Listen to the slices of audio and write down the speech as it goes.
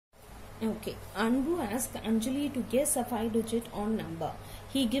Okay. Anbu asked Anjali to guess a 5-digit odd number.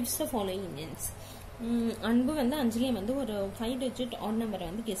 He gives the following hints. அன்பு வந்து அஞ்சலி வந்து ஒரு 5-digit odd நம்பரை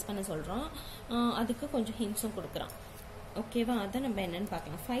வந்து கெஸ் பண்ண சொல்கிறான். அதுக்கு கொஞ்சம் ஹிண்ட்ஸும் கொடுக்குறான். ஓகேவா, அதை நம்ம என்னன்னு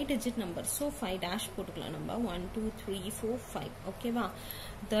பார்க்கலாம். 5-digit நம்பர், ஸோ 5 போட்டுக்கலாம் நம்ம. 1 2 3 4 5. ஓகேவா,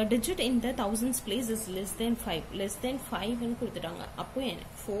 the digit in the thousands place is less than 5. less than 5 கொடுத்துட்டாங்க. அப்போ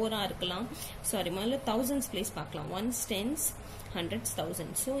 4 இருக்கலாம். சாரி, முதல்ல thousands place பார்க்கலாம். 1s 10s 100s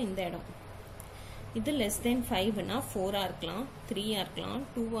 1000. ஸோ இந்த இடம் இது less than 5னா 4 இருக்கலாம், 3 இருக்கலாம்,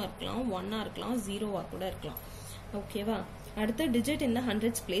 2 இருக்கலாம், 1 இருக்கலாம், 0 கூட இருக்கலாம். ஓகேவா, அடுத்த digit in the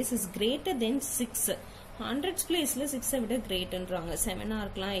hundreds place is greater than 6. hundreds placeல 6 விட கிரேட்ன்றாங்க. 7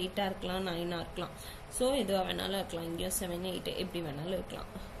 இருக்கலாம், 8 இருக்கலாம், 9 இருக்கலாம். ஸோ எதுவாக வேணாலும் இருக்கலாம். இங்கேயும் 7 8 எப்படி வேணாலும்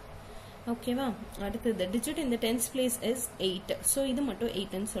இருக்கலாம். ஓகேவா, அடுத்தது digit in the tens place is 8. So இது மட்டும்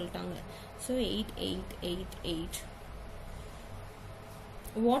 8ன்னு சொல்லிட்டாங்க. So 8 8 8 8.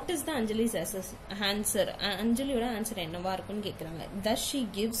 What is the Anjali's answer? அஞ்சலியோட answer என்னவா இருக்குன்னு கேட்குறாங்க. Thus she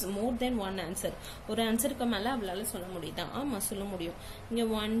gives more than one answer. ஒரு ஆன்சருக்கு மேலே அவளால சொல்ல முடியுதா? ஆமாம், சொல்ல முடியும். இங்கே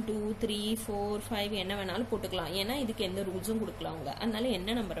 1 2 3 4 5 என்ன வேணாலும் போட்டுக்கலாம். ஏன்னா இதுக்கு எந்த ரூல்ஸும் கொடுக்கலாம் அவங்க, அதனால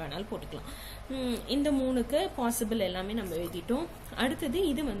என்ன நம்பர் வேணாலும் போட்டுக்கலாம். இந்த 3க்கு பாசிபிள் எல்லாமே நம்ம எழுதிட்டோம். அடுத்தது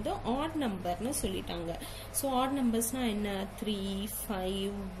இது வந்து ஆட் நம்பர்னு சொல்லிட்டாங்க. ஸோ ஆட் நம்பர்ஸ்னா என்ன? 3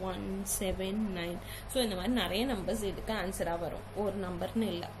 5 1 7 9. ஸோ இந்த மாதிரி நிறைய நம்பர்ஸ் இதுக்கு ஆன்சராக வரும். ஒரு நம்பர்னு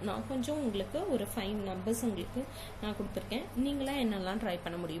இல்லை. நான் கொஞ்சம் உங்களுக்கு ஒரு 5 நம்பர்ஸ் உங்களுக்கு நான் கொடுத்துருக்கேன். நீங்களா என்னெல்லாம் ட்ரை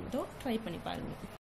பண்ண முடியுமோ ட்ரை பண்ணி பாருங்க.